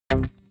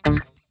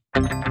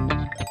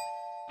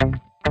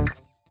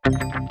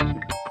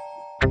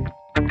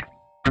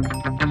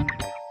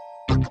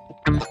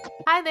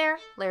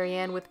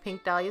Lariane with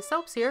Pink Dahlia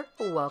Soaps here.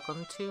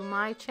 Welcome to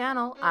my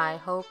channel. I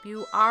hope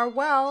you are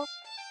well.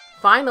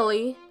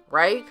 Finally,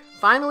 right?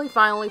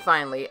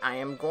 Finally, I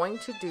am going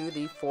to do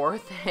the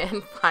fourth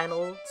and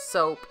final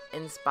soap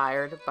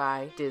inspired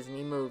by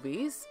Disney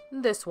movies.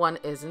 This one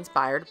is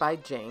inspired by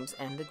James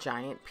and the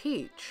Giant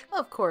Peach.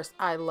 Of course,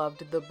 I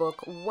loved the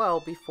book well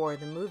before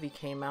the movie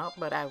came out,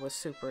 but I was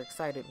super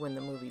excited when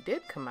the movie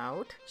did come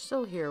out.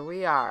 So here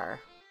we are.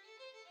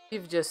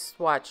 You've just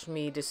watched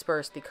me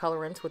disperse the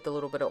colorants with the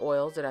little bit of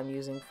oils that I'm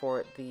using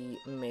for the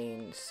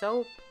main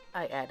soap.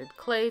 I added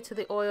clay to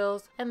the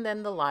oils and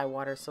then the lye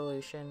water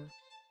solution.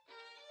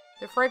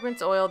 The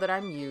fragrance oil that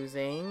I'm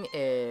using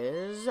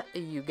is,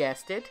 you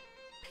guessed it,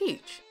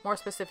 peach. More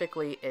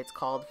specifically, it's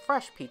called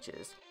Fresh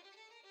Peaches.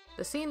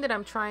 The scene that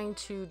I'm trying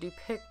to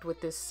depict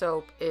with this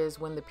soap is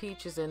when the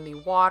peach is in the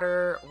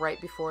water right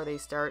before they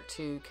start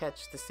to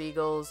catch the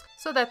seagulls,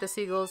 so that the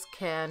seagulls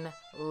can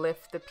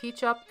lift the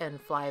peach up and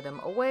fly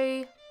them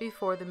away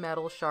before the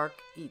metal shark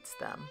eats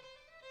them.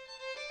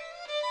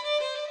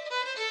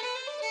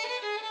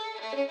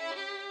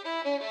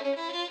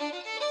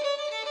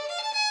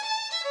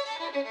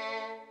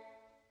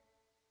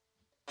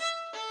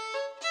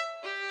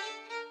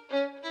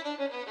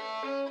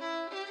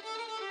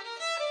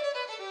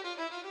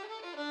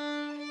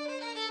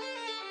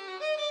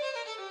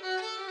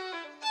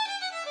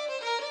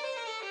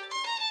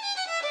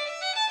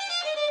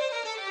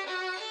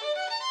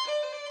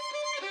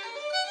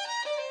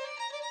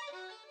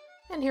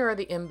 And here are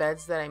the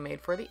embeds that I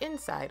made for the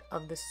inside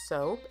of the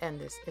soap, and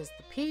this is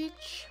the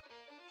peach,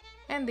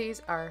 and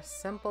these are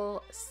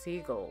simple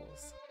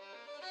seagulls.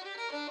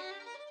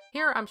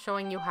 Here I'm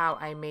showing you how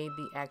I made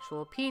the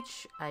actual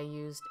peach. I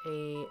used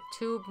a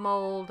tube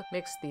mold,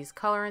 mixed these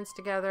colorants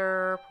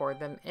together, poured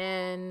them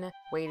in,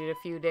 waited a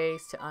few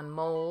days to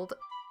unmold,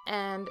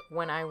 and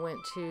when I went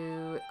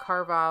to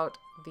carve out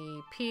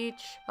the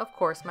peach, of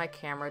course my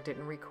camera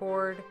didn't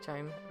record, which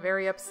I'm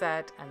very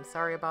upset. I'm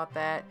sorry about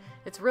that.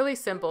 It's really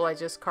simple. I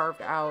just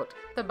carved out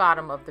the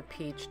bottom of the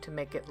peach to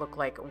make it look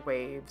like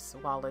waves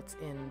while it's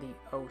in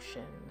the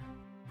ocean.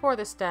 For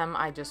the stem,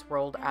 I just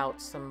rolled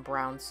out some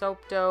brown soap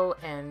dough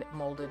and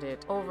molded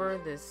it over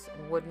this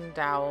wooden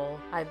dowel.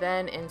 I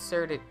then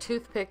inserted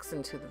toothpicks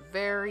into the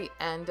very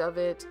end of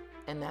it,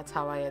 and that's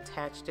how I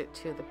attached it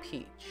to the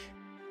peach.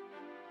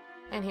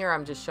 And here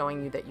I'm just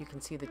showing you that you can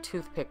see the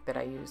toothpick that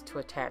I used to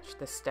attach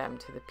the stem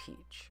to the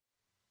peach.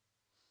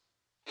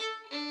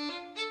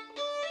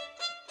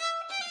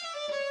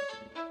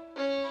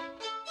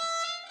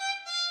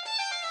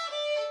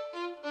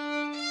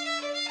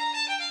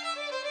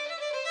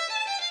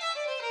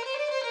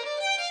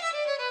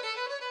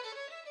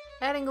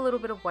 Adding a little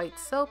bit of white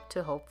soap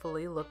to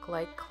hopefully look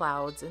like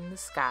clouds in the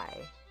sky.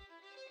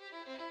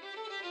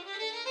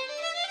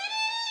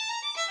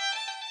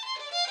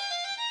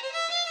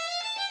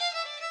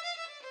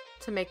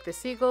 To make the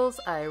seagulls,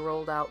 I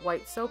rolled out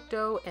white soap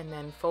dough and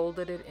then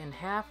folded it in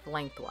half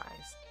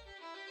lengthwise.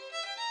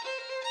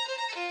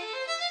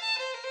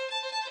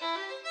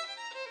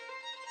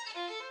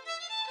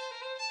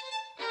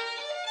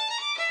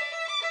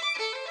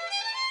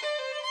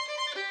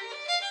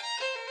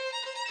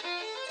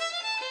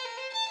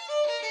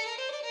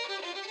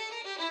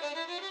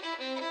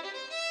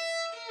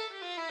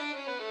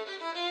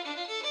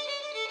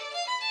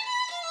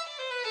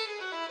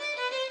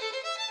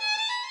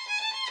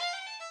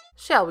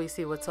 Shall we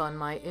see what's on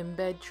my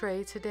embed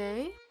tray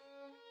today?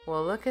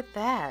 Well, look at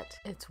that.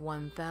 It's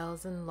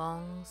 1,000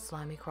 long,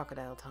 slimy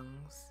crocodile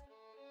tongues.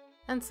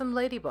 And some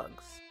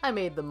ladybugs. I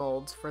made the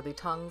molds for the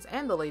tongues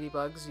and the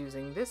ladybugs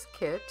using this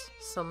kit,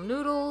 some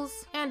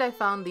noodles, and I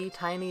found the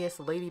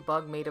tiniest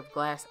ladybug made of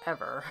glass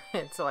ever,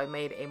 and so I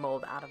made a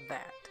mold out of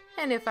that.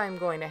 And if I'm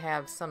going to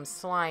have some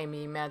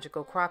slimy,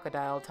 magical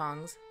crocodile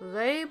tongues,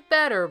 they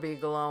better be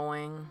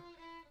glowing.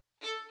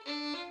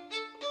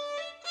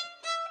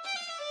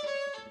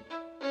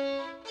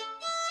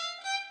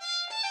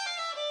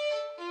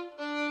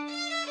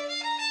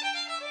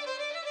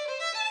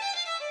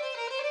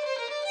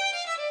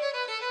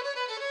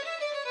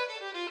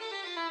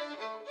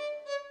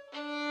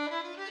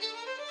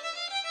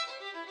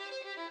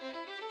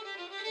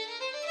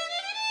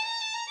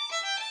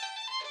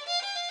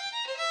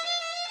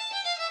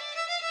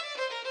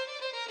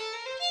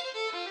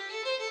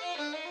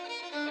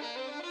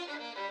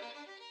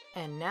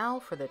 And now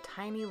for the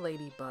tiny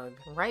ladybug,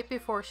 right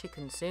before she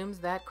consumes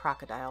that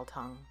crocodile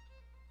tongue.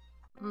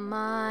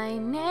 My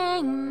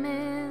name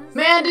is...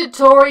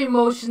 Mandatory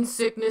motion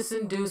sickness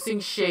inducing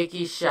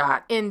shaky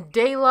shot in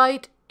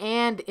daylight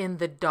and in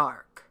the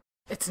dark.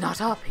 It's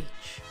not our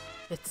peach,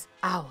 it's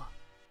our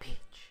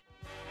peach.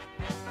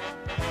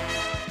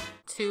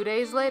 2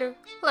 days later,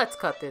 let's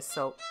cut this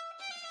soap.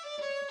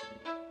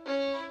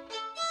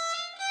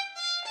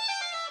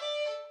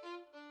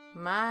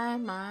 My.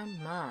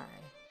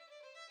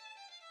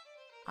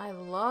 I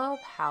love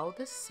how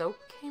this soap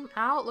came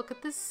out. Look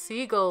at the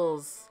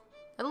seagulls.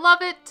 I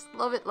love it.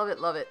 Love it, love it,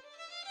 love it.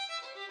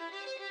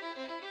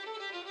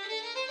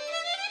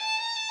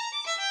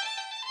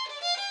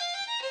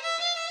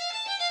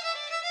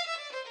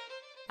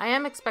 I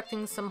am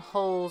expecting some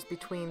holes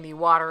between the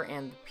water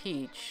and the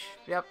peach.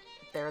 Yep,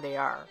 there they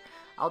are.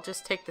 I'll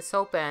just take the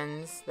soap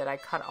ends that I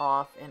cut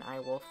off and I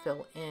will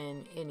fill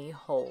in any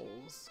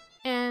holes.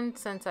 And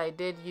since I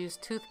did use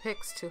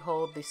toothpicks to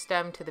hold the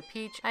stem to the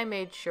peach, I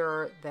made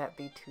sure that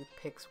the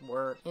toothpicks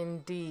were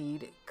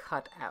indeed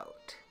cut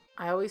out.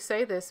 I always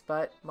say this,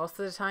 but most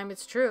of the time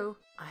it's true.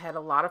 I had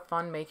a lot of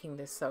fun making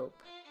this soap.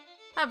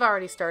 I've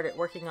already started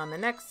working on the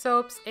next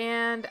soaps,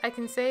 and I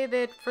can say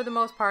that for the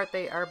most part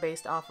they are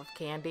based off of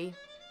candy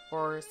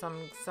or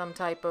some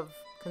type of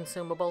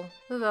consumable,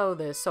 though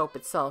the soap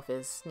itself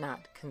is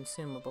not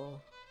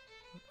consumable,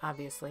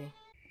 obviously.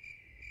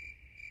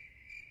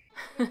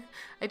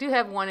 I do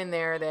have one in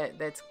there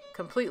that's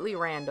completely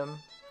random.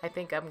 I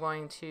think I'm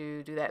going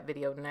to do that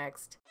video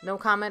next. No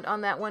comment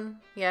on that one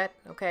yet,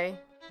 okay?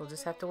 We'll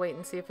just have to wait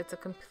and see if it's a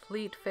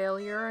complete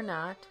failure or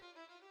not.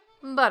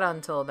 But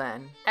until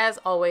then, as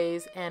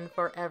always and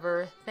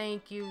forever,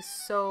 thank you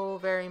so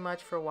very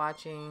much for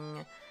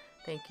watching.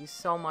 Thank you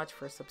so much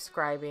for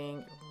subscribing.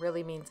 It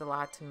really means a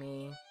lot to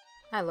me.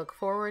 I look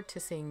forward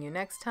to seeing you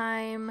next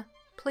time.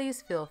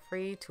 Please feel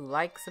free to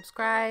like,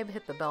 subscribe,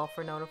 hit the bell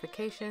for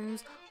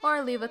notifications,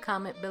 or leave a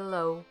comment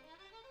below.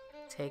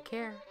 Take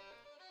care.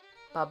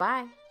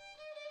 Bye-bye.